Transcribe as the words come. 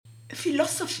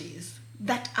philosophies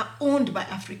that are owned by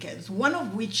Africans, one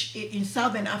of which in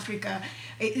Southern Africa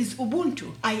is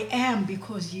Ubuntu. I am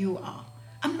because you are.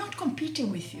 I'm not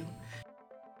competing with you.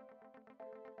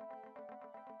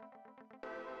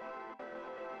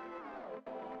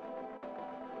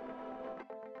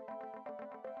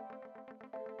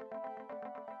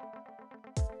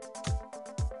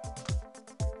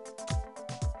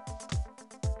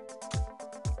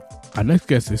 Our next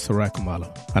guest is Sarai Khumalo,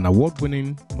 an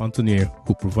award-winning mountaineer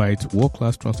who provides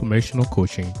world-class transformational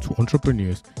coaching to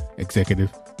entrepreneurs,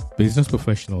 executives, business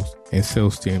professionals, and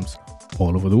sales teams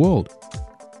all over the world.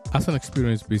 As an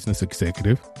experienced business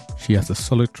executive, she has a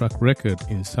solid track record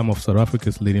in some of South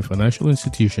Africa's leading financial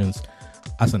institutions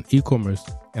as an e-commerce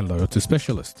and loyalty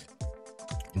specialist.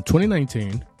 In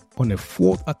 2019, on a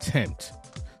fourth attempt,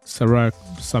 Sarai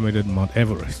summited Mount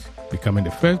Everest, becoming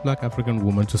the first Black African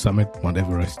woman to summit Mount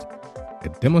Everest, a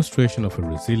demonstration of her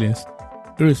resilience,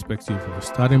 irrespective of a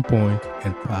starting point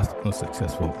and past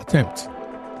unsuccessful attempts.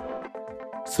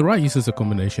 Sarai uses a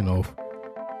combination of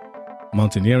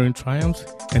mountaineering triumphs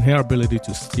and her ability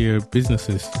to steer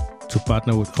businesses to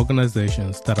partner with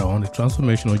organizations that are on a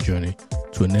transformational journey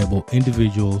to enable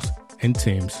individuals and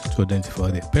teams to identify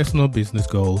their personal business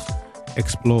goals,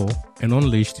 explore and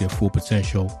unleash their full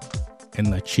potential,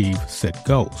 and achieve set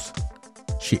goals.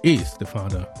 She is the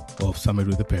founder of Summit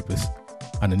with a Purpose,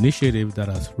 an initiative that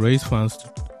has raised funds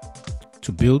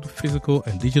to build physical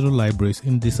and digital libraries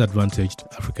in disadvantaged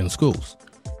African schools.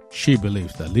 She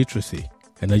believes that literacy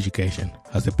and education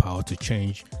has the power to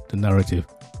change the narrative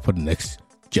for the next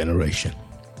generation.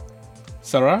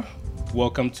 Sarah,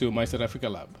 welcome to My South Africa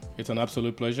Lab. It's an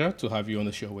absolute pleasure to have you on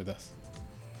the show with us.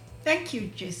 Thank you,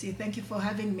 Jesse. Thank you for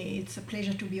having me. It's a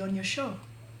pleasure to be on your show.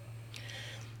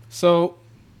 So,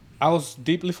 I was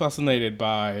deeply fascinated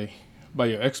by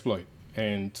your exploit,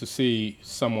 and to see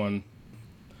someone,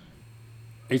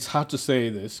 it's hard to say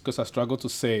this because I struggle to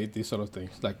say these sort of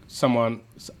things, like someone,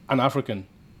 an African,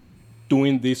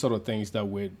 doing these sort of things that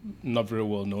we're not very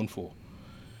well known for.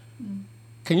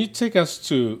 Can you take us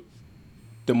to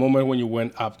the moment when you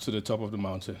went up to the top of the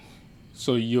mountain?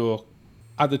 So you're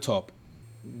at the top.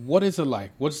 What is it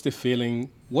like? What's the feeling?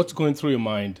 What's going through your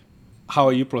mind? How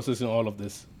are you processing all of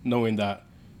this, knowing that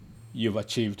you've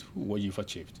achieved what you've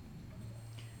achieved?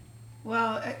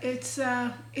 Well,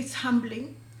 it's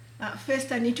humbling.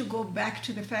 First, I need to go back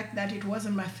to the fact that it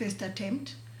wasn't my first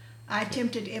attempt. I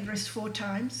attempted Everest 4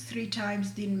 times. 3 times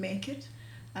didn't make it.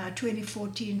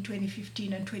 2014,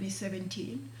 2015, and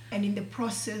 2017. And in the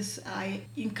process, I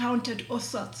encountered all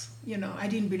sorts. I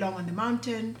didn't belong on the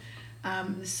mountain,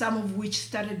 some of which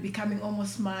started becoming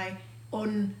almost my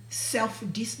own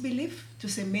self-disbelief to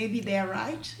say maybe they're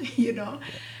right,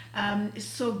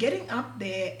 So getting up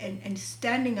there and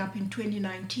standing up in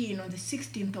 2019 on the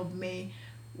 16th of May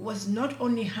was not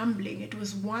only humbling, it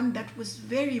was one that was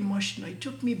very emotional. It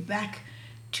took me back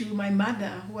to my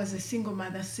mother, who was a single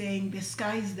mother, saying the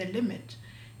sky is the limit,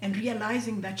 and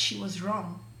realizing that she was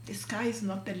wrong. The sky is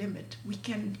not the limit. We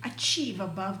can achieve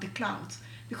above the clouds,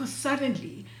 because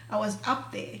suddenly I was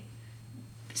up there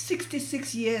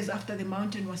 66 years after the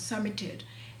mountain was summited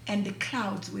and the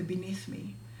clouds were beneath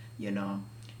me.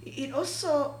 It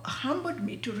also humbled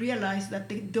me to realize that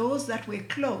the doors that were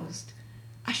closed,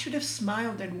 I should have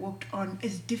smiled and walked on,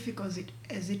 as difficult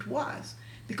as it was,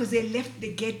 because they left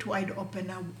the gate wide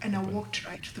open and I walked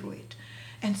right through it.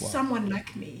 And wow. Someone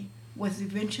like me was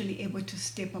eventually able to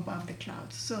step above the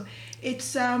clouds. So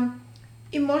it's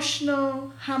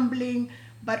emotional, humbling,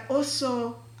 but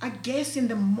also, I guess in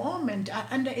the moment, I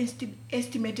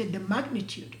underestimated the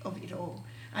magnitude of it all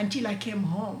until I came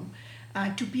home.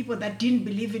 To people that didn't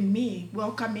believe in me,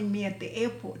 welcoming me at the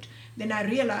airport. Then I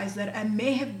realized that I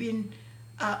may have been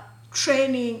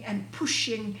training and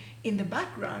pushing in the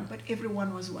background, but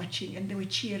everyone was watching and they were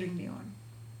cheering me on.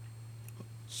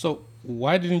 So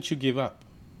why didn't you give up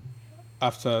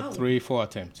after 3-4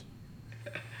 attempts?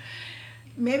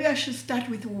 Maybe I should start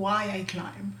with why I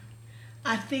climb.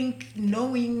 I think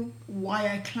knowing why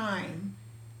I climb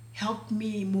helped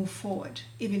me move forward,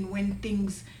 even when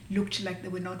things looked like they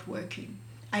were not working.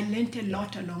 I learned a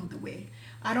lot along the way.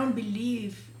 I don't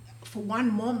believe for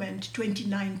one moment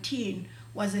 2019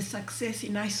 was a success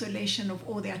in isolation of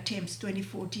all the attempts,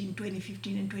 2014,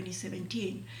 2015, and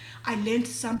 2017. I learned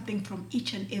something from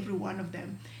each and every one of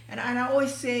them. And I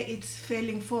always say it's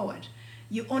failing forward.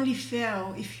 You only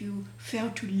fail if you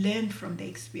fail to learn from the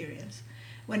experience.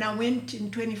 When I went in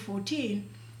 2014,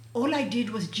 all I did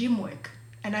was gym work.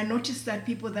 And I noticed that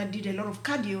people that did a lot of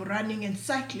cardio, running and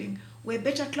cycling, were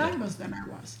better climbers than I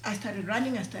was. I started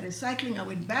running, I started cycling, I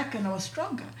went back and I was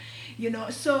stronger.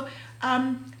 So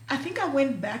I think I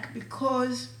went back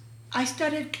because I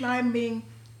started climbing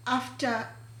after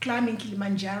climbing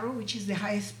Kilimanjaro, which is the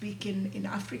highest peak in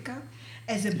Africa,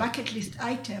 as a bucket list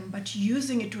item, but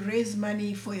using it to raise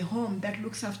money for a home that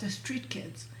looks after street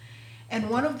kids. And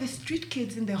one of the street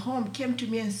kids in the home came to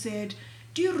me and said,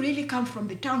 do you really come from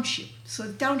the township? So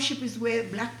the township is where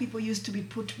black people used to be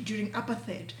put during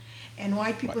apartheid, and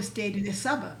white people stayed in the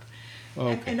suburb.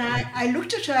 Okay. And I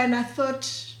looked at her and I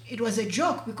thought it was a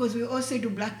joke, because we all say, do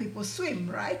black people swim,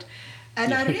 right?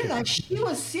 And I realized she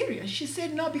was serious. She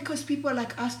said, no, because people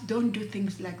like us don't do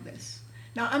things like this.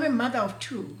 Now, I'm a mother of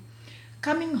two.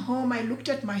 Coming home, I looked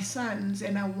at my sons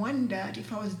and I wondered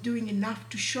if I was doing enough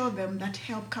to show them that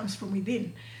help comes from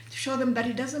within, to show them that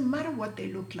it doesn't matter what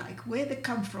they look like, where they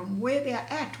come from, where they are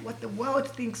at, what the world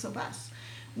thinks of us.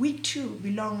 We too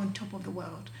belong on top of the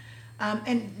world.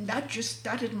 And that just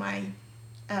started my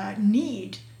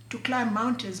need to climb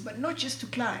mountains, but not just to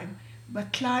climb,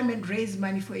 but climb and raise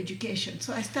money for education.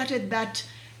 So I started that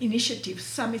initiative,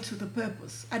 Summits with a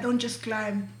Purpose. I don't just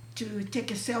climb to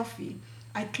take a selfie.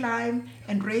 I climb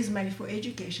and raise money for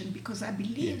education, because I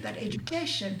believe that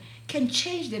education can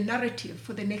change the narrative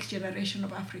for the next generation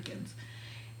of Africans.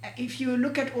 If you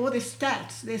look at all the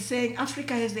stats, they're saying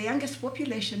Africa has the youngest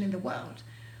population in the world.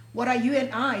 What are you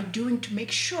and I doing to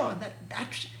make sure that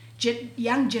that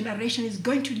young generation is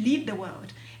going to lead the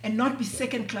world and not be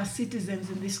second-class citizens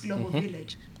in this global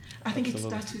village? I think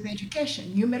Absolutely. it starts with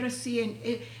education,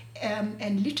 numeracy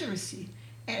and literacy.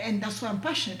 And that's why I'm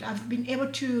passionate. I've been able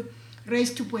to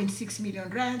raise 2.6 million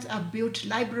rands. I've built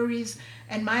libraries.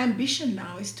 And my ambition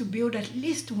now is to build at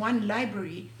least one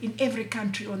library in every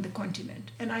country on the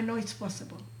continent. And I know it's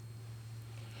possible.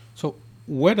 So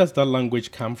where does that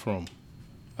language come from?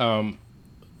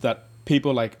 That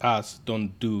people like us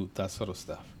don't do that sort of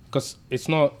stuff? Because it's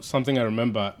not something I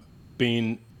remember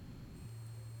being,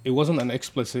 it wasn't an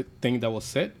explicit thing that was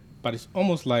said, but it's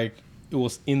almost like it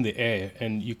was in the air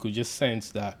and you could just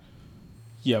sense that,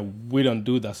 yeah, we don't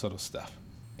do that sort of stuff.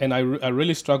 And I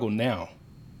really struggle now,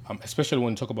 especially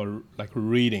when you talk about like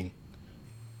reading.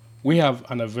 We have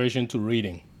an aversion to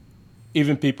reading.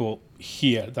 Even people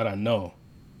here that I know,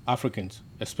 Africans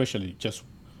especially, just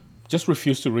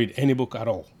refuse to read any book at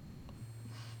all.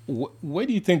 Where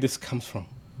do you think this comes from?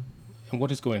 And what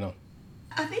is going on?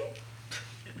 I think,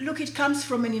 look, it comes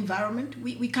from an environment.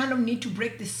 We kind of need to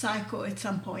break this cycle at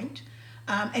some point.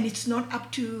 And it's not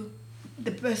up to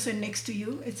the person next to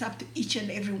you. It's up to each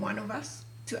and every one of us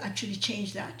to actually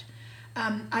change that.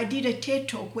 I did a TED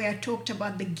talk where I talked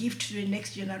about the gift to the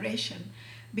next generation,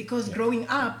 because growing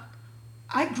up,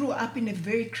 I grew up in a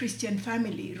very Christian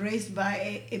family, raised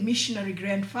by a missionary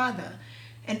grandfather.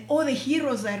 And all the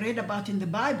heroes I read about in the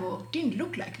Bible didn't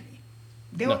look like me.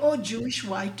 They were all Jewish,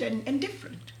 white, and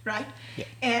different, right? Yeah,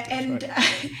 And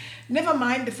right. never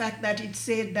mind the fact that it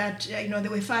said that, there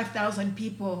were 5,000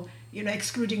 people,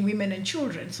 excluding women and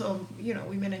children. So,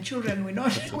 women and children were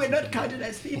not counted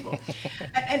as people.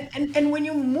 And when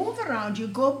you move around, you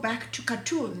go back to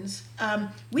cartoons.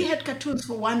 We had cartoons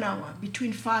for 1 hour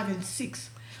between 5 and 6.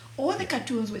 All the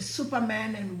cartoons were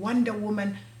Superman and Wonder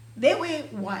Woman. They were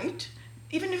white,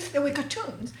 even if they were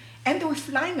cartoons, and they were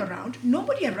flying around.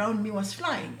 Nobody around me was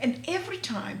flying. And every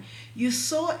time you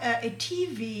saw a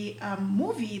TV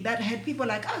movie that had people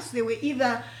like us, they were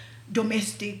either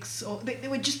domestics or they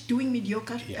were just doing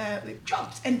mediocre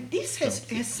jobs. And this has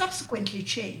subsequently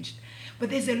changed.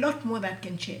 But there's a lot more that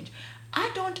can change.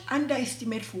 I don't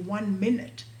underestimate for 1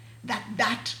 minute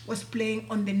that was playing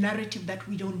on the narrative that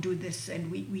we don't do this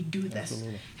and we do this.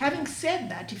 Absolutely. Having said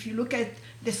that, if you look at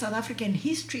the South African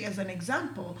history as an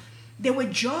example, there were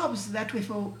jobs that were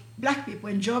for black people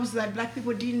and jobs that black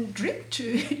people didn't dream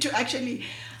to actually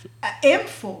aim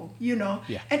for,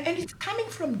 Yeah. And it's coming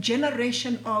from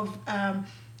generation of,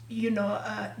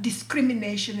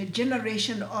 discrimination, a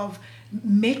generation of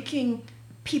making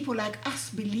people like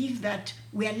us believe that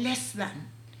we are less than,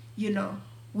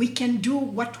 we can do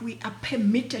what we are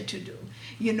permitted to do,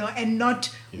 and not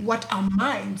what our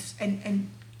minds and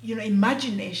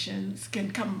imaginations can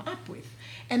come up with.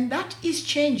 And that is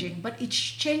changing, but it's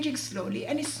changing slowly,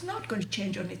 and it's not going to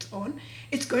change on its own.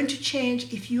 It's going to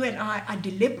change if you and I are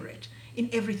deliberate in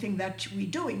everything that we're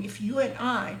doing. If you and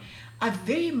I are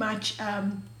very much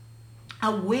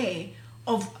aware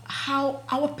of how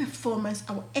our performance,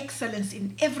 our excellence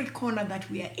in every corner that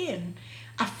we are in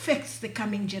affects the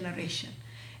coming generation.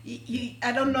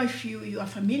 I don't know if you are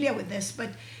familiar with this, but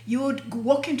you would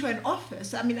walk into an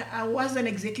office. I mean, I was an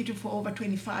executive for over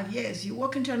 25 years. You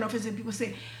walk into an office and people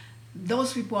say,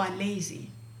 those people are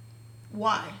lazy.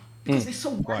 Why? because they saw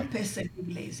one Why? person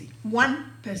being lazy,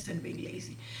 one person being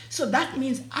lazy. So that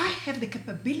means I have the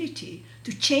capability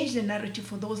to change the narrative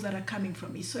for those that are coming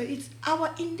from me. So it's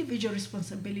our individual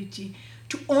responsibility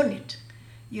to own it,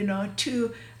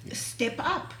 to step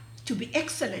up, to be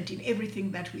excellent in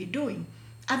everything that we're doing.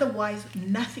 Otherwise,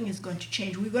 nothing is going to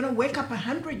change. We're going to wake up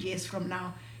 100 years from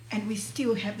now and we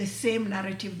still have the same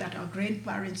narrative that our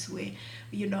grandparents were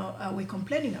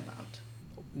complaining about.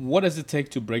 What does it take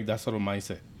to break that sort of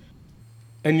mindset?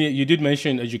 And you did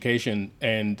mention education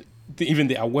and even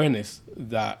the awareness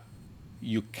that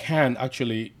you can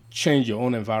actually change your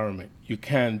own environment. You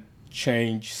can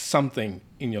change something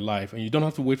in your life, and you don't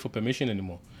have to wait for permission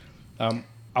anymore. I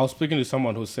was speaking to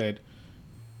someone who said,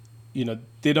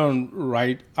 they don't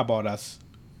write about us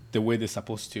the way they're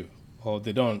supposed to, or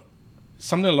they don't,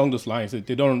 something along those lines.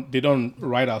 They don't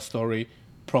write our story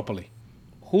properly.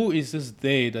 Who is this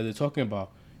they that they're talking about?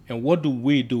 And what do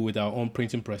we do with our own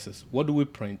printing presses? What do we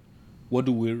print? What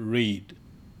do we read?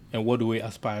 And what do we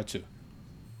aspire to?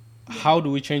 How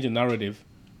do we change the narrative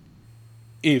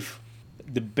if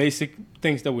the basic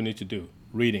things that we need to do,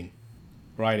 reading,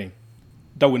 writing,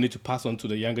 that we need to pass on to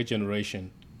the younger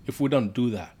generation, if we don't do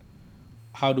that,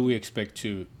 how do we expect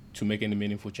to make any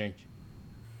meaningful change?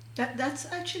 That's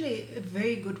actually a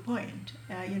very good point.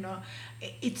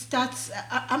 It starts.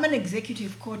 I'm an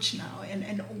executive coach now,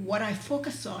 and what I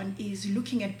focus on is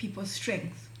looking at people's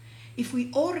strengths. If we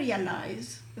all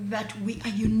realize that we are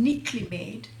uniquely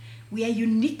made, we are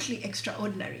uniquely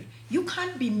extraordinary. You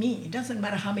can't be me. It doesn't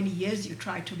matter how many years you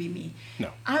try to be me.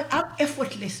 No. I'm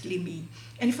effortlessly me.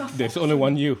 And if I There's focus only on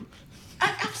one you.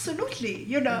 Absolutely.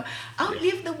 I'll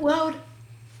leave the world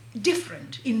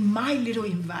different in my little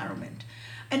environment.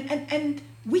 And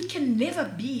we can never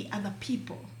be other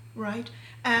people, right?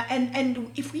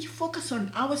 And if we focus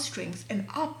on our strengths and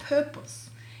our purpose,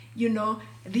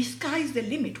 the sky's the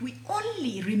limit. We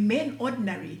only remain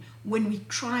ordinary when we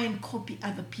try and copy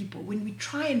other people, when we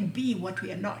try and be what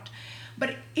we are not.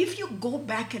 But if you go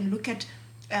back and look at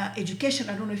education,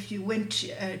 I don't know if you went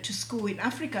to school in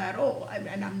Africa at all,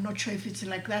 and I'm not sure if it's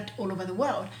like that all over the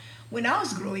world. When I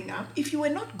was growing up, if you were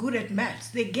not good at maths,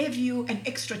 they gave you an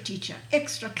extra teacher,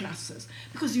 extra classes,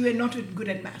 because you were not good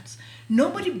at maths.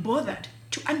 Nobody bothered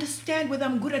to understand whether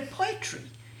I'm good at poetry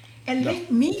and No. let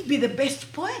me be the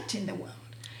best poet in the world.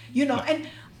 And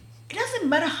it doesn't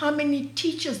matter how many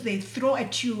teachers they throw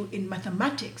at you in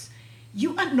mathematics,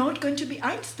 you are not going to be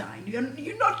Einstein.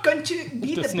 You're not going to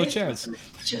be There's the no best chance.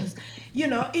 mathematicians.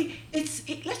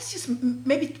 Let's just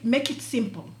maybe make it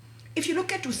simple. If you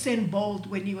look at Usain Bolt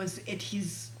when he was at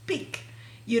his peak,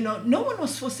 no one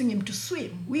was forcing him to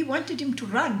swim. We wanted him to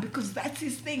run because that's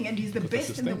his thing and he's the Because that's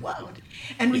best his in the thing. world.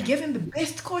 And we gave him the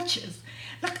best coaches.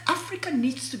 Like Africa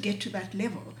needs to get to that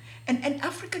level. And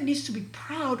Africa needs to be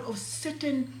proud of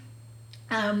certain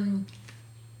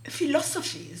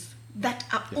philosophies that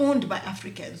are owned by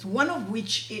Africans, one of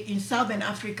which in Southern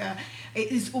Africa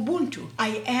is Ubuntu.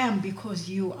 I am because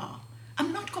you are.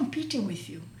 I'm not competing with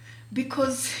you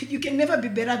because you can never be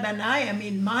better than I am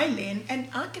in my lane and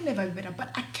I can never be better, but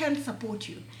I can support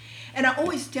you. And I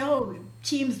always tell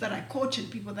teams that I coach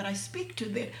and people that I speak to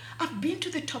that I've been to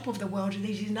the top of the world.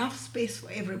 There's enough space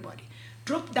for everybody.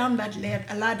 Drop down that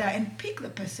ladder and pick the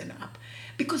person up.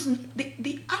 Because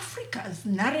the Africa's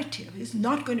narrative is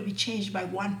not going to be changed by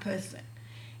one person.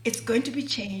 It's going to be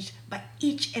changed by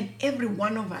each and every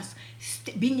one of us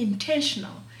being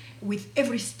intentional with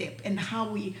every step and how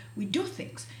we do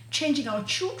things, changing our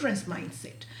children's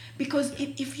mindset. Because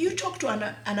if you talk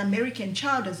to an American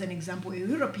child, as an example, a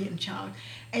European child,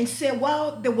 and say,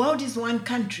 well, the world is one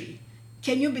country,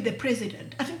 can you be the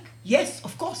president? I think, yes,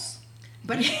 of course.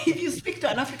 But if you speak to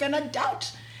an African, I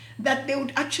doubt that they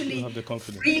would actually have the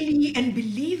confidence. freely and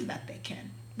believe that they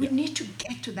can. We need to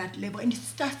get to that level. And it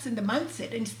starts in the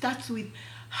mindset and it starts with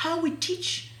how we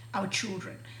teach our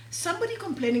children. Somebody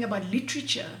complaining about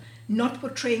literature not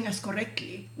portraying us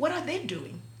correctly, what are they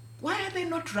doing? Why are they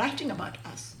not writing about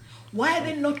us? Why are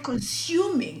they not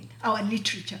consuming our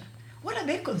literature? What are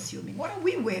they consuming? What are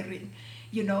we wearing?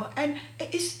 And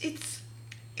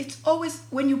it's always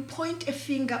when you point a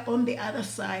finger on the other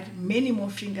side, many more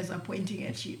fingers are pointing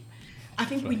at you. I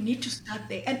think we need to start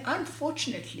there. And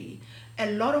unfortunately,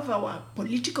 a lot of our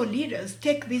political leaders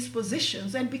take these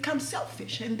positions and become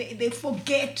selfish and they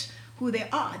forget who they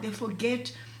are. They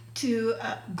forget to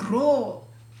grow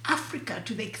Africa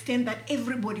to the extent that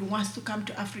everybody wants to come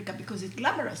to Africa because it's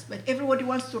glamorous, but everybody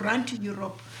wants to run to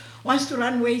Europe, wants to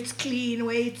run where it's clean,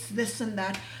 where it's this and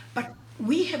that. But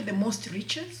we have the most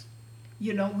riches,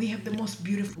 we have the most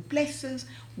beautiful places.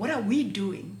 What are we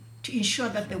doing to ensure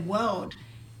that the world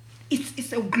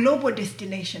it's a global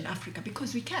destination, Africa,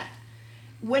 because we can.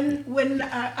 When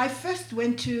I first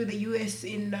went to the US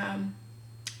in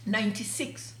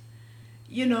 '96,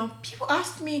 people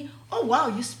asked me, "Oh wow,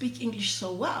 you speak English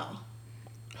so well.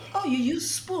 Oh, you use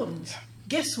spoons."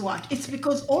 Guess what? It's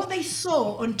because all they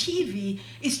saw on TV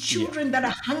is Yeah. children that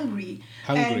are hungry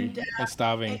Hungry and and,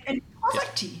 starving. and Yeah.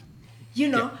 poverty.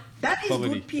 Yeah. That is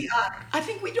Poverty. good PR. I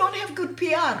think we don't have good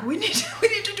PR. We need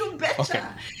to do Okay. better.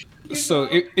 You So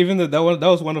know. even though that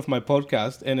was one of my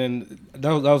podcasts, and then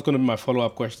that was going to be my follow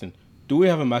up question. Do we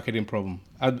have a marketing problem?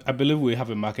 I believe we have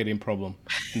a marketing problem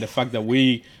in the fact that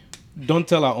we don't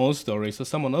tell our own story, so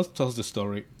someone else tells the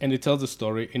story, and they tell the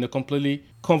story in a completely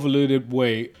convoluted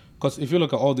way. Because if you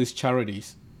look at all these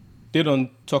charities, they don't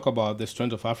talk about the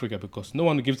strength of Africa because no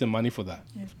one gives them money for that.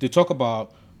 Yeah. They talk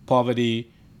about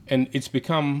poverty, and it's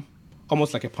become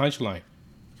almost like a punchline.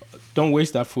 Don't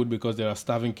waste that food because there are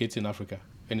starving kids in Africa,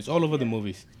 and it's all over the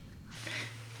movies.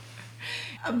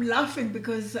 I'm laughing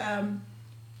because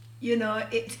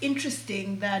it's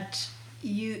interesting that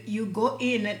you go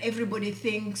in and everybody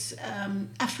thinks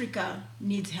Africa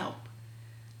needs help.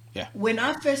 Yeah. When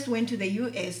I first went to the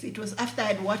US, it was after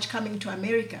I'd watched Coming to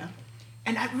America,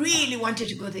 and I really wanted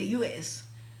to go to the US.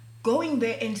 Going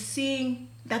there and seeing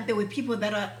that there were people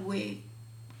that were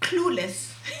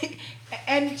clueless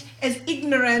and as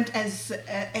ignorant as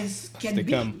can They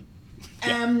be, come.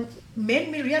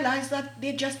 made me realize that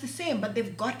they're just the same, but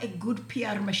they've got a good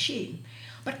PR machine.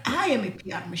 But I am a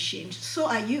PR machine, so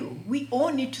are you. We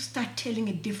all need to start telling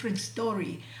a different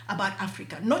story about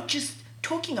Africa, not just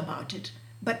talking about it,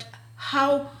 but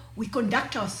how we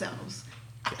conduct ourselves.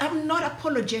 I'm not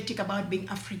apologetic about being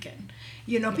African.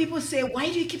 People say, why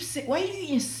do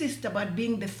you insist about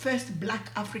being the first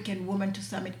Black African woman to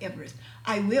summit Everest?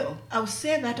 I'll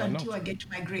say that Why until not? I get to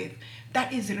my grave.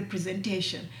 That is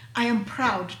representation. I am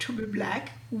proud to be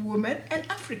Black, woman, and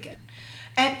African.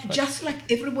 And just like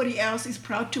everybody else is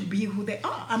proud to be who they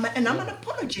are. I'm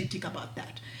unapologetic about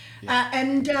that.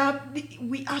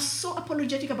 We are so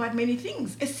apologetic about many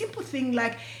things. A simple thing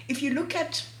like if you look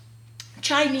at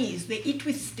Chinese, they eat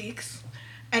with sticks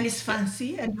and it's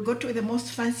fancy. And you go to the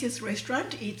most fanciest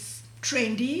restaurant, it's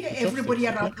trendy. Everybody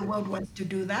Chopsticks. around the world wants to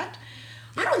do that.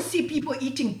 I don't see people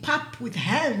eating pap with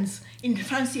hands in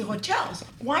fancy hotels.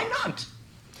 Why not?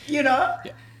 You know?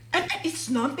 Yeah. And it's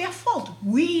not their fault.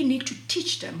 We need to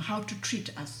teach them how to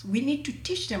treat us. We need to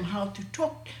teach them how to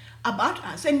talk about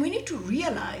us. And we need to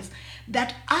realize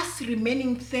that us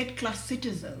remaining third-class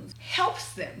citizens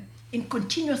helps them in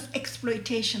continuous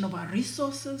exploitation of our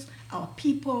resources, our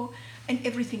people, and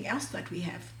everything else that we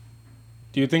have.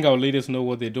 Do you think our leaders know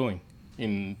what they're doing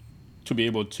to be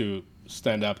able to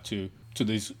stand up to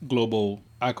these global,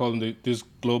 I call them these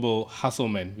global hustle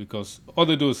men, because all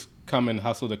they do is come and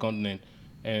hustle the continent,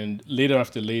 and leader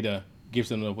after leader gives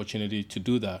them an opportunity to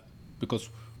do that because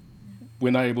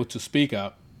we're not able to speak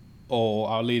up, or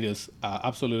our leaders are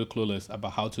absolutely clueless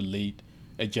about how to lead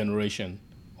a generation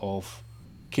of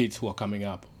kids who are coming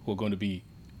up, who are going to be,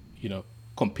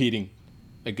 competing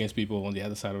against people on the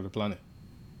other side of the planet.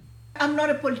 I'm not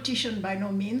a politician by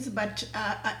no means, but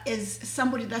as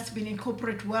somebody that's been in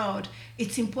corporate world,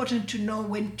 it's important to know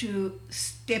when to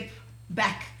step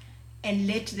back and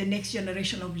let the next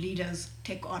generation of leaders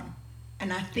take on.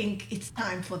 And I think it's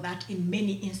time for that in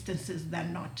many instances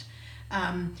than not.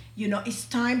 It's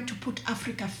time to put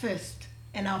Africa first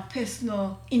and our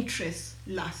personal interests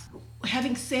last.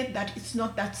 Having said that, it's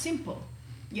not that simple.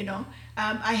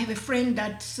 I have a friend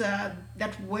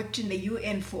that worked in the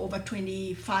UN for over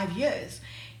 25 years.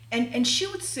 And she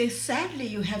would say, sadly,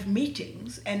 you have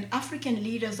meetings and African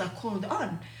leaders are called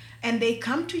on. And they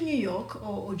come to New York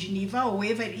or Geneva or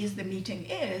wherever it is the meeting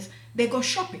is, they go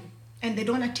shopping and they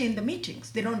don't attend the meetings.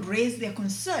 They don't raise their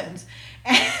concerns.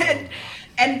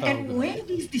 And when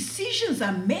these decisions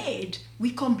are made, we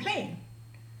complain.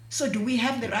 So do we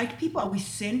have the right people? Are we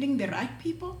sending the right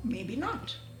people? Maybe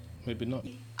not. Maybe not.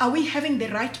 Are we having the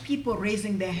right people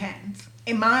raising their hands?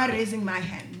 Am I raising my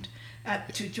hand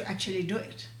to actually do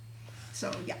it?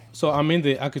 So, yeah. So I'm in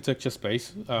the architecture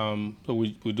space. So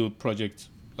we do projects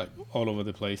like all over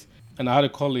the place. And I had a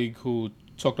colleague who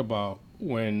talked about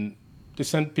when they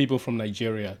sent people from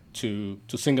Nigeria to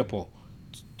Singapore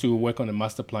to work on the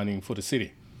master planning for the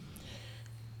city.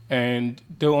 And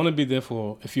they'll only be there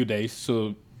for a few days.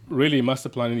 So really master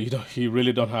planning, you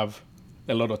really don't have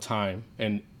a lot of time.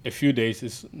 And a few days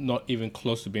is not even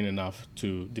close to being enough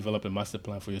to develop a master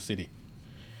plan for your city.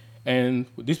 And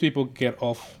these people get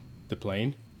off the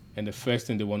plane, and the first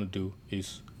thing they want to do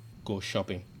is go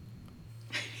shopping.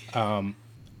 I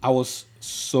was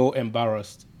so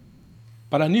embarrassed,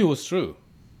 but I knew it was true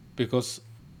because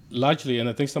largely, and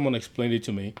I think someone explained it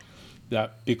to me,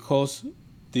 that because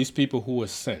these people who were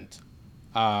sent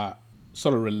are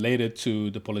sort of related to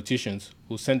the politicians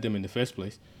who sent them in the first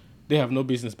place, they have no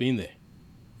business being there.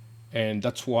 And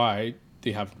that's why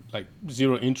they have like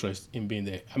zero interest in being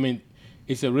there. I mean,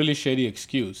 it's a really shady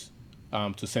excuse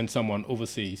to send someone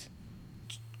overseas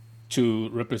to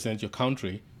represent your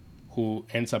country who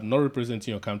ends up not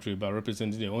representing your country but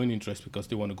representing their own interest because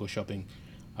they want to go shopping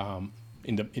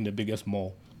in the biggest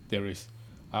mall there is.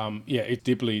 Yeah, it's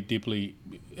deeply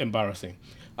embarrassing.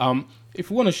 If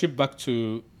we want to shift back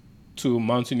to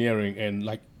mountaineering and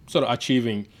like sort of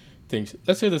achieving things,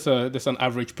 let's say there's an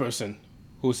average person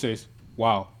who says,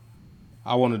 "Wow,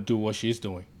 I want to do what she's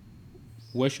doing."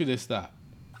 Where should they start?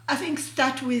 I think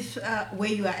start with where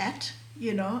you are at.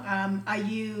 Are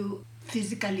you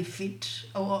physically fit,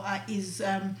 or is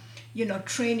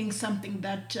training something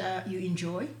that you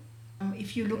enjoy?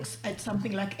 If you look at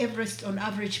something like Everest, on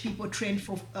average, people train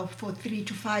for 3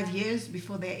 to 5 years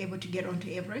before they're able to get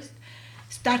onto Everest.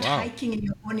 Start Wow. hiking in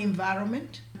your own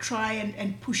environment. Try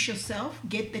and push yourself.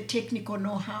 Get the technical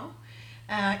know-how.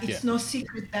 Yeah, It's no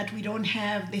secret that we don't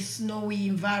have the snowy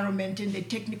environment and the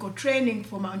technical training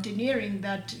for mountaineering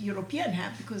that Europeans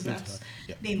have, because that's that's right.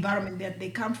 Yeah, the environment that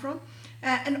they come from.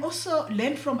 And also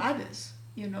learn from others,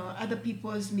 other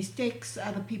people's mistakes,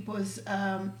 other people's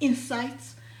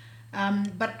insights.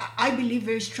 But I believe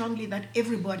very strongly that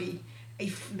everybody,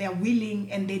 if they're willing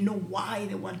and they know why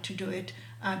they want to do it,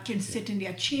 can certainly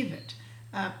achieve it.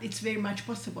 It's very much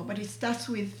possible, but it starts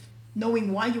with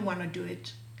knowing why you want to do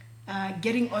it,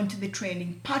 getting onto the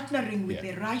training, partnering with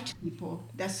yeah, the right people.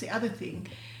 That's the other thing.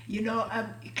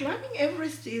 Climbing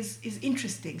Everest is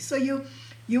interesting. So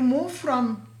you move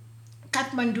from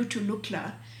Kathmandu to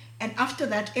Lukla, and after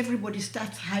that, everybody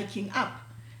starts hiking up.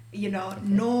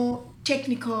 No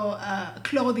technical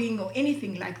clothing or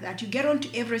anything like that. You get onto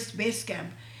Everest Base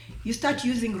Camp, you start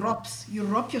using ropes. You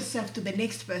rope yourself to the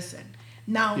next person.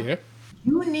 Now, yeah.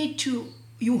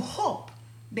 you hope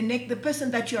the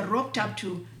person that you're roped up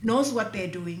to knows what they're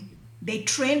doing. They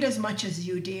trained as much as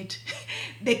you did.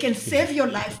 They can save your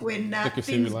life when They could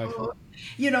save your things life. go.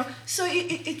 So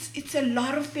it's a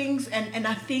lot of things, and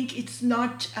I think it's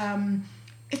not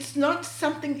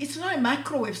something. It's not a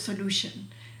microwave solution.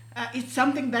 It's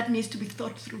something that needs to be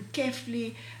thought through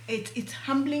carefully. It's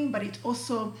humbling, but it's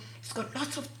got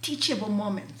lots of teachable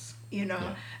moments.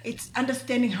 Yeah, It's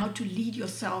understanding how to lead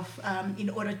yourself in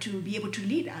order to be able to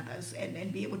lead others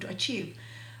and be able to achieve.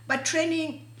 But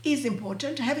training is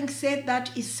important. Having said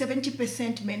that, is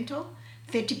 70% mental,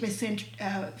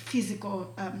 30%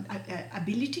 physical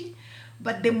ability.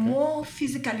 But the okay. more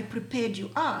physically prepared you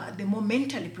are, the more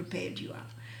mentally prepared you are,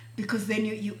 because then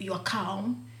you are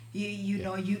calm.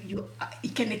 Yeah,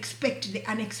 You can expect the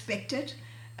unexpected.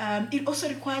 It also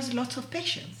requires lots of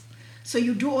patience. So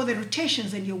you do all the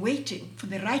rotations and you're waiting for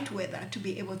the right weather to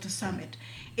be able to summit.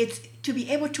 It's to be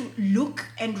able to look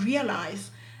and realize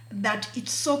that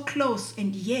it's so close,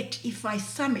 and yet if I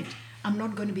summit, I'm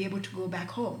not going to be able to go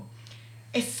back home.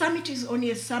 A summit is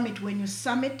only a summit when you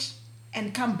summit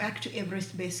and come back to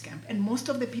Everest Base Camp. And most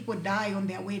of the people die on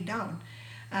their way down.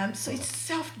 So it's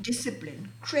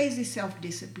self-discipline, crazy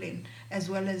self-discipline, as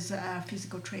well as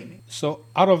physical training. So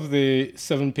out of the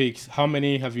 7 peaks, how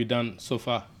many have you done so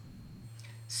far?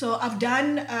 So I'm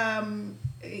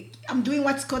doing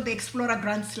what's called the Explorer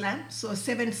Grand Slam. So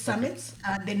 7 Okay, summits,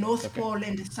 the North okay, Pole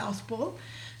and the South Pole.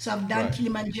 So I've done right.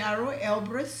 Kilimanjaro,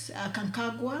 Elbrus,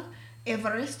 Concagua,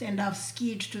 Everest, and I've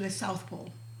skied to the South Pole.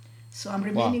 So I'm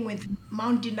Wow. remaining with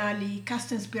Mount Denali,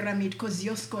 Carsten's Pyramid,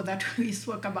 Kosciuszko that we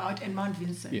spoke about, and Mount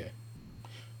Vincent. Yeah.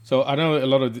 So I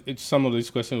know some of these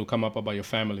questions will come up about your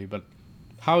family, but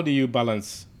how do you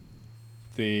balance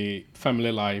the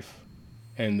family life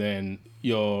and then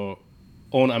your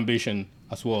own ambition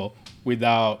as well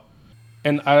without,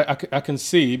 and I can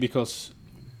see because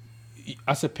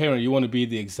as a parent you want to be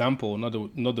the example,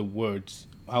 not the words.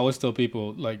 I always tell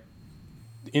people like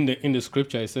in the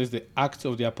scripture it says the acts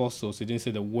of the apostles. It didn't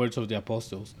say the words of the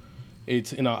apostles.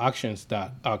 It's in our actions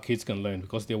that our kids can learn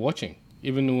because they're watching.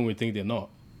 Even when we think they're not,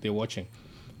 they're watching.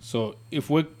 So if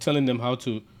we're telling them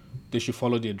they should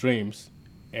follow their dreams,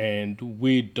 and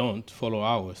we don't follow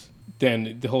ours,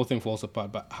 then the whole thing falls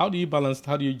apart. But how do you balance?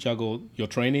 How do you juggle your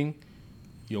training,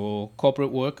 your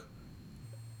corporate work,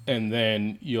 and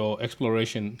then your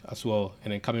exploration as well,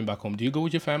 and then coming back home? Do you go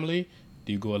with your family?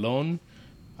 Do you go alone?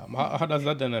 How does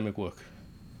that dynamic work?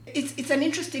 It's an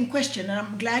interesting question, and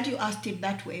I'm glad you asked it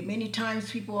that way. Many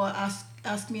times people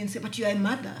ask me and say, "But you're a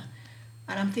mother,"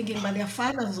 and I'm thinking, "But there are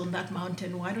fathers on that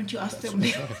mountain. Why don't you ask them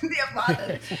That's their, right. their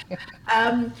fathers?"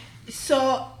 Um,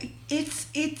 so it's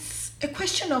a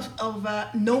question of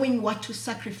knowing what to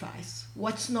sacrifice,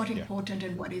 what's not Yeah. important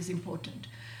and what is important.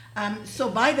 So,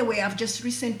 by the way, I've just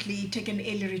recently taken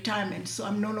early retirement, so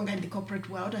I'm no longer in the corporate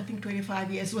world. I think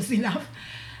 25 years was enough.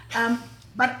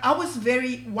 But I was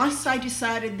once I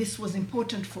decided this was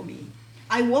important for me,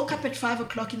 I woke up at 5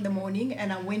 o'clock in the morning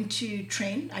and I went to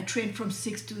train. I trained from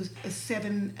 6 to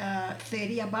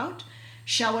 7:30 about,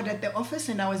 showered at the office,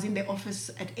 and I was in the office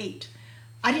at 8.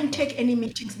 I didn't take any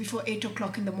meetings before 8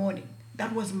 o'clock in the morning.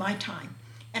 That was my time.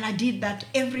 And I did that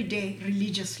every day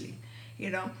religiously, you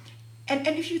know. And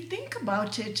if you think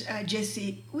about it,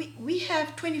 Jesse, we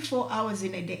have 24 hours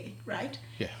in a day, right?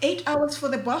 Yeah. 8 hours for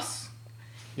the boss,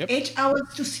 Yep. 8 hours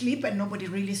to sleep, and nobody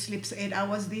really sleeps 8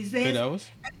 hours these days. 8 hours.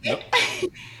 Yep.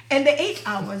 And the 8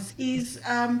 hours is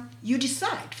you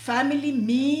decide, family,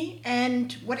 me,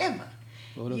 and whatever.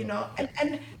 Whatever. You know,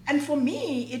 and for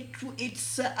me,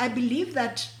 it's I believe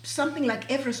that something like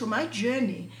Everest, or my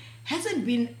journey, hasn't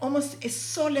been almost a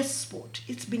solo sport.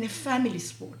 It's been a family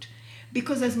sport.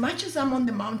 Because as much as I'm on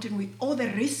the mountain with all the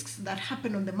risks that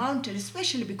happen on the mountain,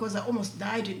 especially because I almost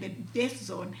died in the death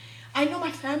zone, I know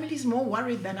my family is more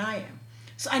worried than I am.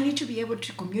 So I need to be able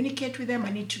to communicate with them.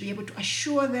 I need to be able to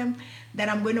assure them that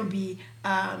I'm going to be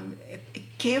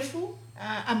careful.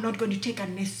 I'm not going to take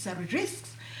unnecessary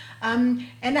risks. And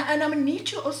I need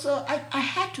to also, I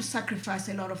had to sacrifice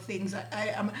a lot of things.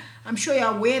 I'm sure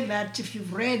you're aware that if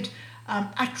you've read,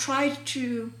 I tried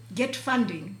to get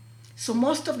funding. So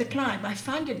most of the climb, I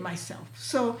funded myself.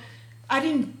 So I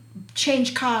didn't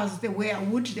change cars the way I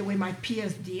would, the way my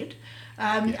peers did.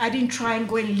 I didn't try and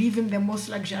go and live in the most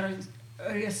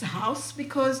luxurious house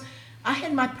because I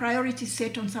had my priorities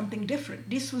set on something different.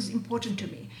 This was important to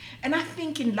me. And I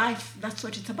think in life, that's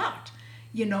what it's about.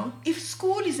 You know, if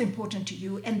school is important to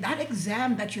you and that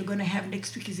exam that you're going to have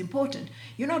next week is important,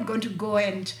 you're not going to go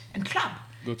and club.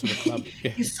 Go to the club.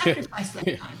 Yeah. You sacrifice that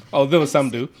time. Although some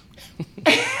do.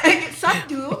 Some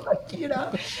do, you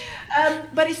know.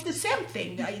 But it's the same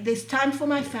thing. There's time for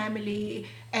my family,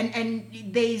 and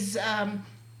there's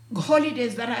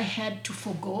holidays that I had to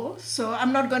forgo. So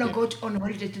I'm not going to go on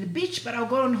holiday to the beach, but I'll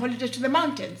go on holiday to the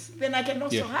mountains. Then I can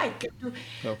also hike.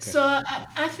 Okay. So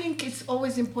I think it's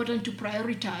always important to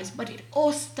prioritize, but it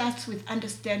all starts with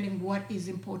understanding what is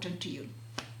important to you.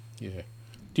 Yeah.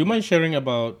 Do you mind sharing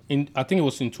about, I think it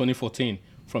was in 2014,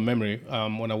 from memory,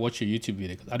 when I watched your YouTube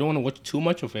video? I don't want to watch too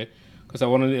much of it because I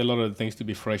wanted a lot of the things to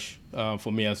be fresh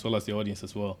for me as well as the audience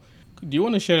as well. Do you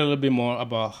want to share a little bit more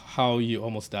about how you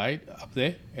almost died up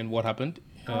there and what happened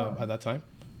at that time?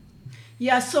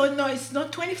 Yeah, so no, it's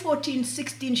not 2014,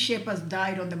 16 Sherpas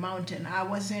died on the mountain. I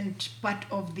wasn't part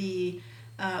of the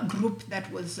group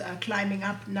that was climbing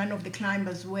up. None of the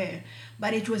climbers were.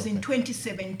 But it was in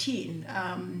 2017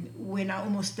 when I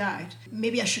almost died.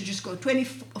 Maybe I should just go.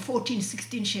 2014,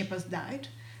 16 Sherpas died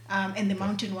and the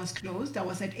mountain was closed. I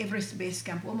was at Everest Base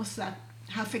Camp, almost like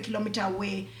half a kilometer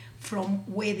away from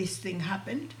where this thing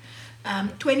happened.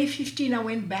 2015, I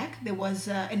went back. There was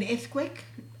an earthquake,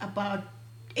 about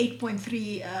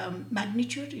 8.3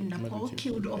 magnitude in Nepal,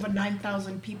 killed over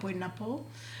 9,000 people in Nepal.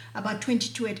 About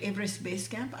 22 at Everest Base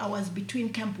Camp. I was between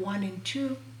Camp 1 and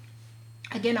 2.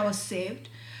 Again, I was saved.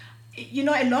 You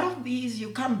know, a lot of these, you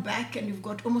come back and you've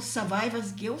got almost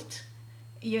survivor's guilt,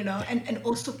 you know, and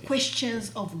also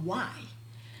questions of why.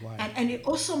 And it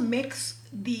also makes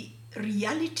the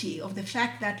reality of the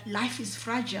fact that life is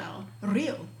fragile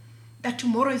real, that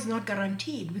tomorrow is not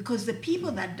guaranteed, because the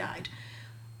people that died,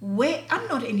 I'm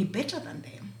not any better than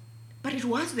them, but it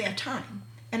was their time.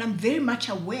 And I'm very much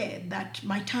aware that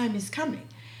my time is coming.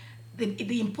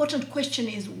 The important question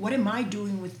is, what am I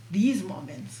doing with these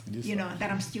moments, that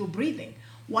I'm still breathing?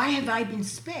 Why have I been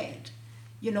spared?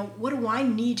 You know, what do I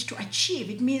need to achieve?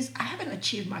 It means I haven't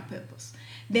achieved my purpose.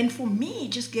 Then for me,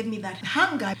 it just gave me that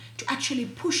hunger to actually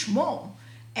push more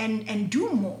and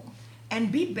do more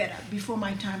and be better before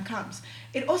my time comes.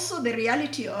 It also the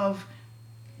reality of,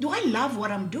 do I love what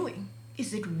I'm doing?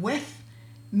 Is it worth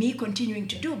me continuing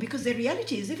to do? Because the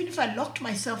reality is, even if I locked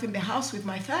myself in the house with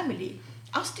my family,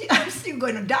 I'm still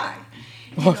going to die.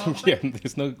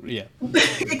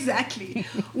 Exactly.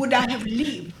 Would I have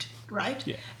lived, right?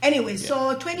 Yeah. Anyway,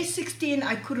 so 2016,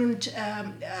 I couldn't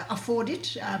afford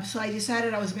it. So I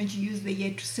decided I was going to use the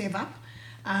year to save up.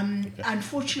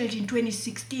 Unfortunately, in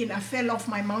 2016, I fell off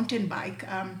my mountain bike,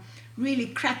 really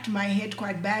cracked my head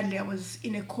quite badly. I was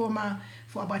in a coma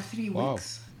for about 3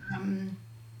 weeks.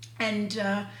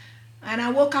 And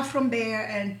I woke up from there,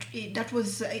 and it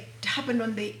happened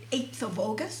on the 8th of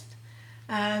August.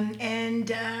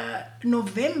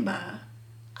 November,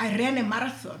 I ran a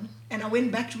marathon, and I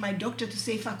went back to my doctor to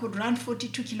say if I could run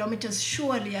 42 kilometers,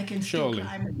 surely I can still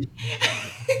climb.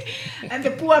 And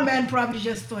the poor man probably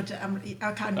just thought,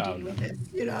 I can't Oh, deal no. with this,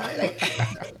 like.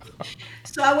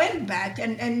 So I went back,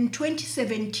 and in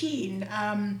 2017,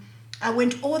 I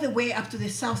went all the way up to the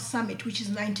South Summit, which is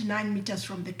 99 meters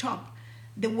from the top.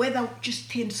 The weather just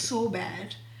turned so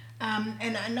bad.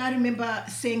 And I remember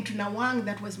saying to Nawang,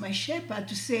 that was my shepherd,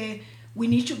 to say, we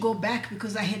need to go back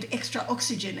because I had extra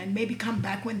oxygen and maybe come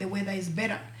back when the weather is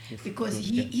better. Because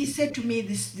he said to me,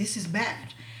 this is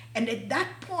bad. And at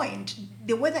that point,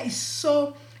 the weather is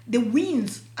the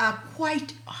winds are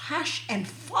quite harsh and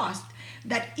fast,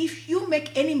 that if you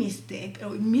make any mistake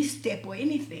or misstep or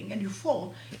anything and you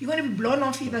fall, you're going to be blown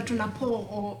off either to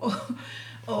Nepal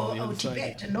or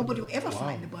Tibet, and nobody will ever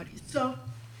find the body. So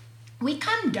we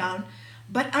come down,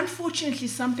 but unfortunately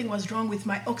something was wrong with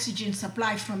my oxygen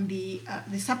supply from the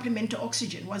supplemental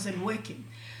oxygen wasn't working.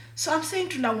 So I'm saying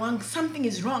to Nawang, something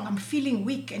is wrong, I'm feeling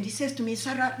weak. And he says to me,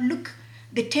 Sarah, look,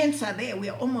 the tents are there, we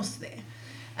are almost there.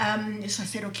 So I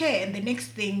said, okay. And the next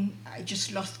thing, I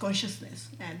just lost consciousness.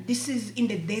 And this is in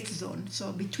the death zone.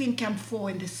 So between Camp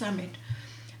 4 and the summit,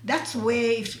 that's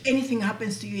where if anything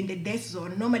happens to you in the death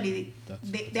zone, normally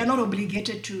they're not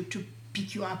obligated to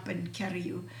pick you up and carry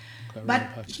you. But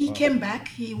he came back,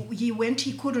 he went,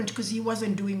 he couldn't because he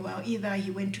wasn't doing well either.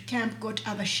 He went to camp, got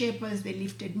other shepherds, they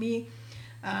lifted me,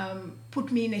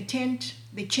 put me in a tent.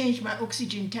 They changed my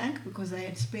oxygen tank because I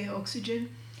had spare oxygen.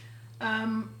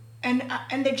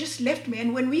 And they just left me.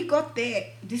 And when we got there,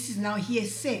 this is now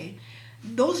hearsay,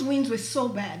 those winds were so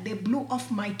bad. They blew off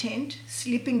my tent,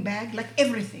 sleeping bag, like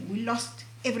everything. We lost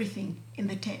everything in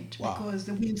the tent because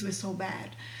the winds were so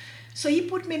bad. So he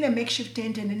put me in a makeshift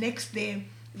tent, and the next day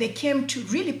they came to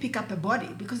really pick up a body,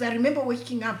 because I remember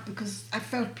waking up because I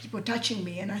felt people touching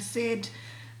me, and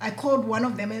I called one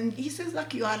of them, and he says,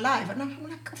 like, you are alive. And I'm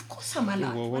like, of course I'm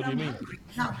alive. Well, what do you mean?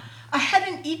 Now, I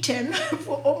hadn't eaten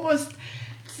for almost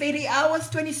 30 hours,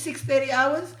 26, 30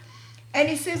 hours. And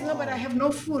he says, no, but I have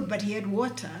no food, but he had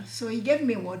water. So he gave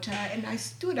me water, and I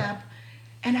stood up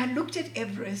and I looked at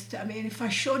Everest. I mean, if I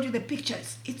showed you the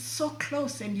pictures, it's so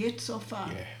close and yet so far.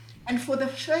 Yeah. And for the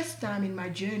first time in my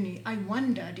journey, I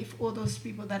wondered if all those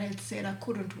people that had said I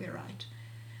couldn't were right.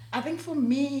 I think for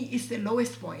me, it's the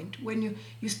lowest point when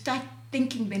you start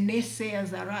thinking the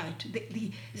naysayers are right.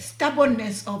 The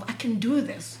stubbornness of I can do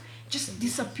this just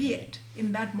disappeared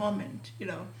in that moment,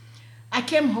 I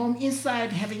came home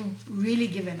inside having really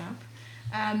given up.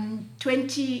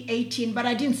 2018, but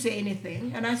I didn't say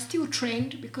anything. And I still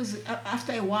trained because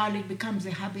after a while it becomes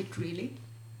a habit, really.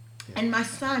 Yeah. And my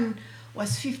son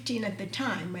was 15 at the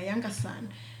time, my younger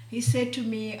son. He said to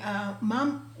me,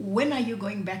 Mom, when are you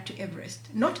going back to Everest?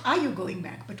 Not are you going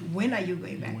back, but when are you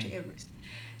going back to Everest?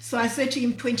 So I said to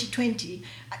him, 2020,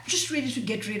 I'm just ready to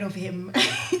get rid of him,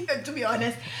 to be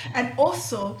honest. And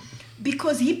also,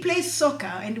 because he plays soccer,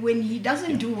 and when he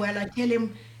doesn't do well, I tell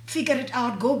him, figure it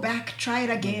out, go back, try it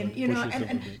again,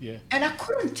 and I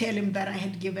couldn't tell him that I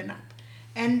had given up.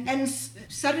 And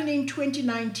suddenly in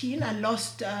 2019, I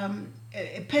lost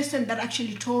a person that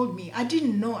actually told me, I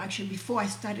didn't know actually before I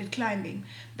started climbing,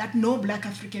 that no Black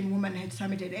African woman had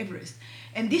summited Everest.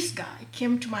 And this guy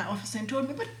came to my office and told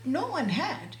me, but no one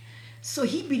had. So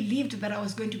he believed that I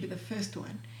was going to be the first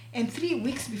one. And 3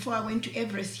 weeks before I went to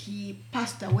Everest, he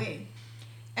passed away.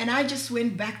 And I just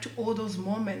went back to all those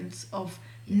moments of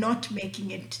not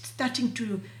making it, starting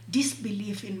to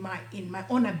disbelief in my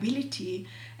own ability,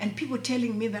 and people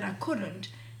telling me that I couldn't.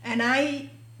 And I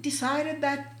decided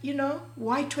that,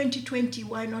 why 2020,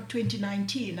 why not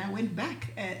 2019? I went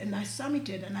back and I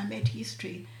summited and I made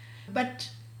history. But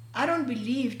I don't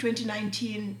believe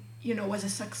 2019, was a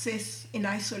success in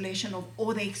isolation of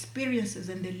all the experiences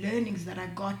and the learnings that I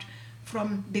got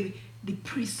from the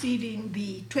preceding,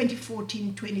 the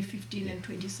 2014, 2015, and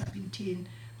 2017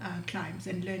 climbs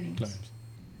and learnings.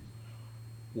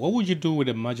 What would you do with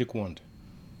a magic wand?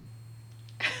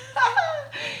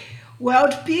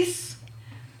 World peace.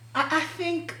 I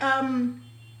think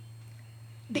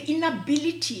the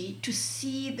inability to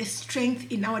see the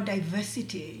strength in our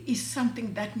diversity is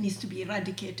something that needs to be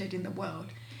eradicated in the world.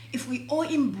 If we all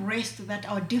embraced that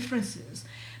our differences,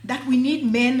 that we need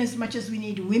men as much as we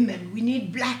need women, we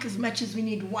need black as much as we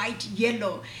need white,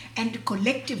 yellow, and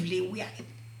collectively we are a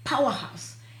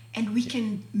powerhouse, and we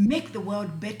can make the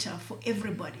world better for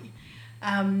everybody.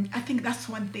 I think that's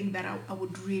one thing that I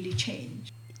would really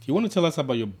change. Do you want to tell us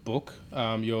about your book,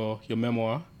 your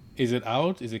memoir? Is it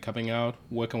out? Is it coming out?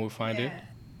 Where can we find it?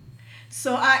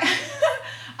 So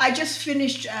I just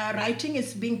finished writing.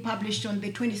 It's being published on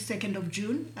the 22nd of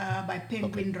June by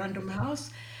Penguin Random House.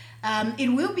 It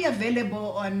will be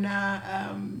available on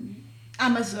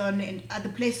Amazon and other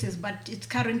places, but it's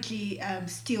currently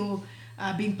still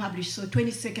being published. So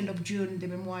 22nd of June, the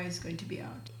memoir is going to be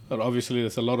out. But obviously,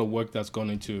 there's a lot of work that's gone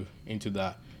into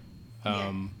that.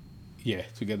 Yeah. Yeah,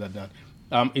 to get that done.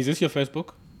 Is this your first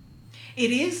book?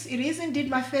 It is indeed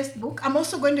my first book. I'm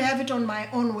also going to have it on my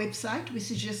own website, which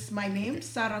is just my name,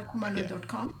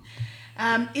 sarahkumalo.com.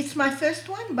 It's my first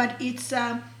one, but it's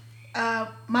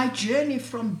my journey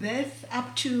from birth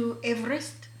up to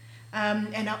Everest.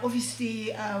 And I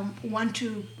obviously want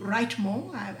to write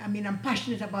more. I mean, I'm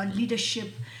passionate about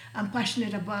leadership. I'm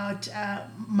passionate about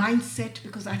mindset,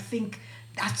 because I think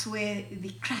that's where the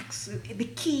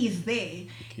key is there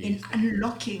in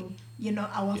unlocking,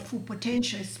 our full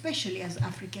potential, especially as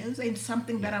Africans, and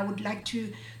something that I would like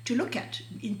to look at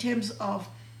in terms of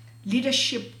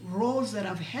leadership roles that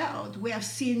I've held, where I've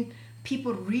seen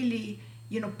people really,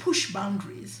 push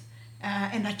boundaries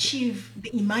and achieve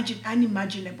the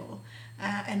unimaginable.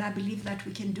 And I believe that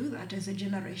we can do that as a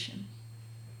generation.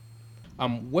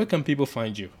 Where can people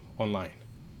find you online?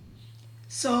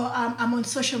 So I'm on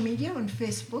social media, on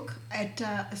Facebook at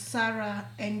Sarah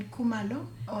N. Kumalo,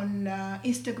 on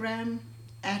Instagram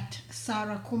at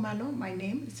Sarah Kumalo, my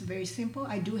name. It's very simple.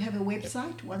 I do have a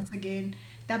website, once again,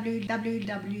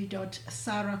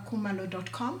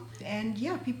 www.sarahkumalo.com. And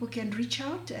yeah, people can reach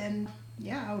out, and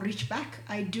yeah, I'll reach back.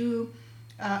 I do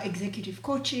executive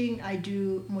coaching, I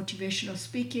do motivational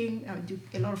speaking, I do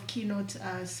a lot of keynote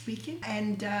speaking,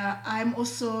 and I'm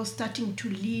also starting to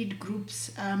lead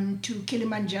groups to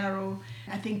Kilimanjaro.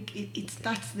 I think it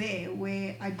starts there,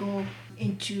 where I go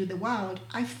into the wild.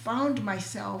 I found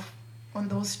myself on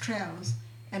those trails,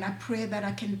 and I pray that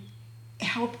I can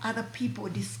help other people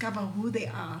discover who they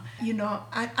are, and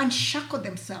unshackle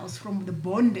themselves from the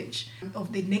bondage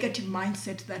of the negative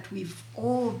mindset that we've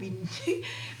all been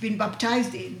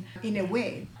baptized in a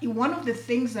way. One of the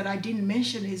things that I didn't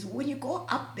mention is when you go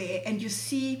up there and you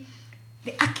see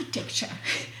the architecture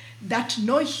that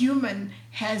no human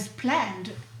has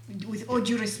planned, with all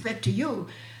due respect to you,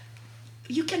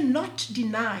 you cannot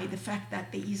deny the fact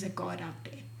that there is a God out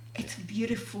there. It's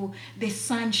beautiful. The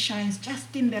sun shines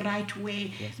just in the right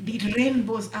way. Yes. The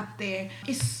rainbows up there.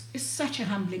 It's such a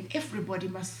humbling. Everybody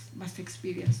must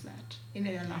experience that in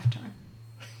their lifetime.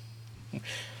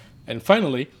 And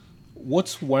finally,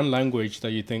 what's one language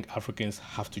that you think Africans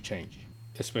have to change,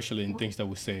 especially in things that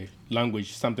we say?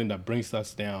 Language, something that brings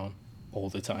us down all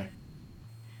the time.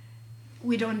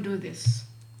 We don't do this.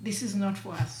 This is not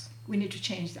for us. We need to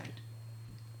change that.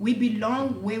 We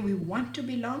belong where we want to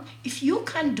belong. If you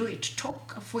can't do it,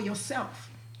 talk for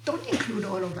yourself. Don't include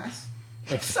all of us.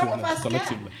 Some of us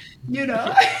can,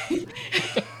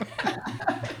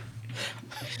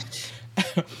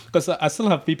 Because I still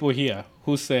have people here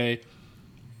who say,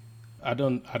 I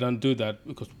don't do that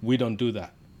because we don't do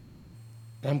that.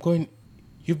 And I'm going,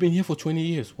 you've been here for 20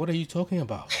 years. What are you talking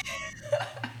about? Exactly.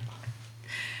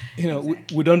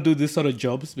 We don't do this sort of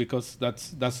jobs because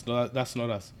that's not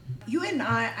us. You and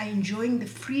I are enjoying the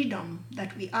freedom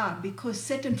that we are, because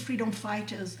certain freedom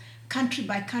fighters, country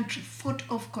by country, fought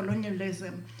off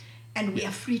colonialism, and we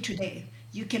are free today.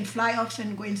 You can fly off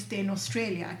and go and stay in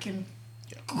Australia. I can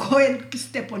go and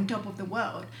step on top of the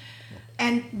world.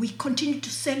 And we continue to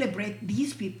celebrate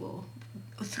these people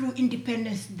through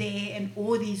Independence Day and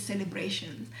all these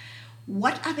celebrations.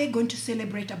 What are they going to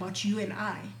celebrate about you and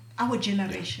I? Our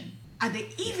generation? Are they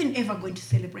even ever going to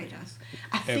celebrate us?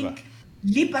 I think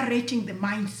liberating the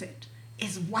mindset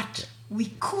is what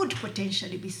we could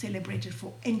potentially be celebrated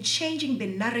for, and changing the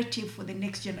narrative for the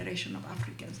next generation of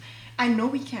Africans. I know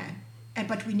we can,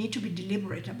 but we need to be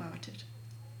deliberate about it.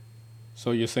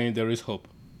 So you're saying there is hope?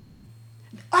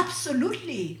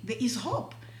 Absolutely, there is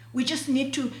hope. We just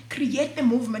need to create the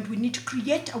movement. We need to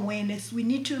create awareness. We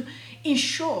need to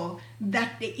ensure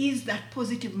that there is that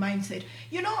positive mindset.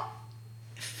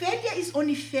 Failure is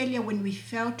only failure when we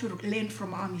fail to learn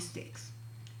from our mistakes.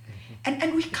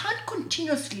 And we can't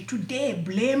continuously today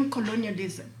blame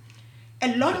colonialism.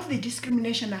 A lot of the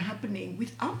discrimination are happening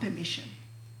without permission.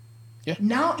 Yeah.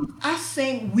 Now it's us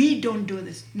saying we don't do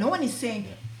this. No one is saying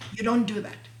you don't do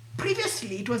that.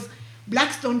 Previously it was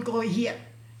blacks don't go here.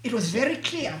 It was very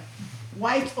clear,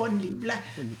 whites only, black.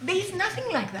 There is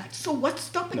nothing like that. So what's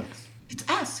stopping us? It's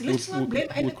us. Let's not blame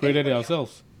anything. We created it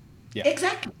ourselves. Yeah.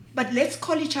 Exactly. But let's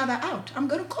call each other out. I'm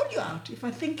going to call you out. If I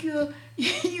think you're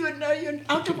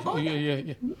out of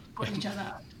order, call each other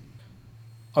out.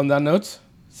 On that note,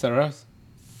 Sarah,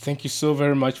 thank you so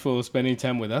very much for spending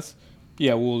time with us.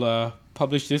 Yeah, we'll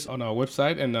publish this on our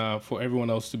website, and for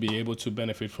everyone else to be able to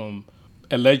benefit from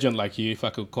a legend like you, if I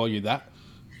could call you that,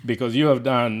 because you have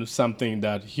done something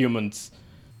that humans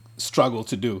struggle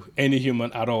to do, any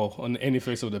human at all, on any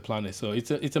face of the planet. So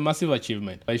it's a massive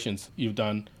achievement. Congratulations, you've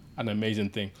done an amazing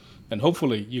thing. And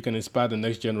hopefully you can inspire the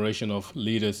next generation of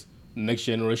leaders, next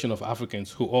generation of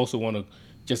Africans who also want to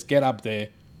just get up there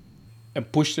and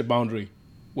push the boundary,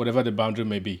 whatever the boundary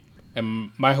may be.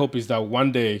 And my hope is that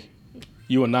one day,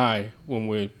 you and I, when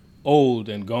we're old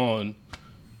and gone,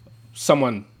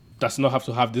 someone does not have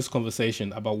to have this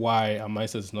conversation about why our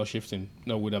mindset is not shifting.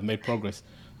 No, would have made progress,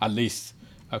 at least.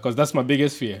 Because that's my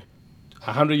biggest fear.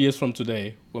 100 years from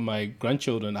today, when my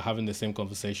grandchildren are having the same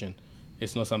conversation,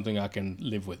 it's not something I can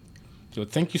live with. So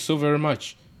thank you so very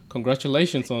much.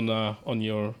 Congratulations on all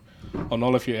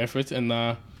of your efforts,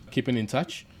 and keeping in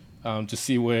touch to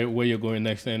see where you're going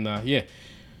next. And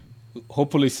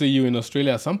hopefully see you in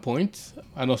Australia at some point.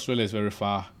 I know Australia is very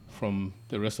far from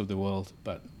the rest of the world,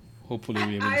 but hopefully we'll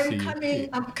be able to see you.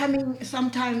 I'm coming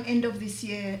sometime end of this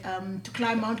year to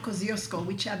climb Mount Kosciuszko,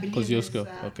 which I believe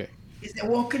is a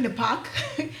walk in the park.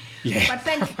 Yeah. But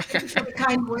thank you for the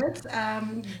kind words.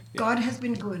 God has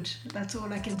been good. That's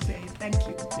all I can say. Thank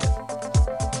you. Yeah.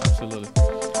 Absolutely.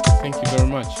 Thank you very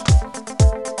much.